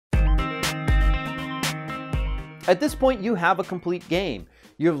At this point, you have a complete game.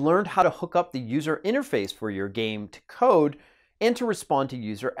 You have learned how to hook up the user interface for your game to code and to respond to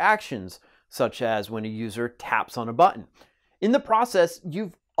user actions, such as when a user taps on a button. In the process,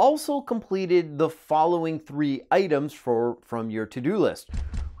 you've also completed the following 3 items from your to-do list.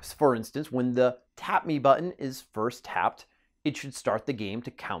 For instance, when the Tap Me button is first tapped, it should start the game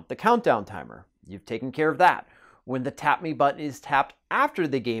to count the countdown timer. You've taken care of that. When the Tap Me button is tapped after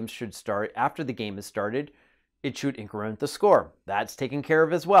the game is started, it should increment the score. That's taken care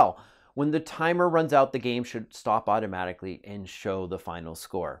of as well. When the timer runs out, the game should stop automatically and show the final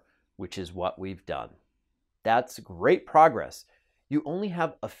score, which is what we've done. That's great progress. You only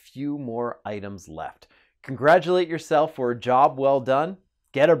have a few more items left. Congratulate yourself for a job well done.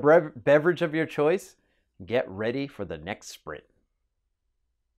 Get a beverage of your choice. Get ready for the next sprint.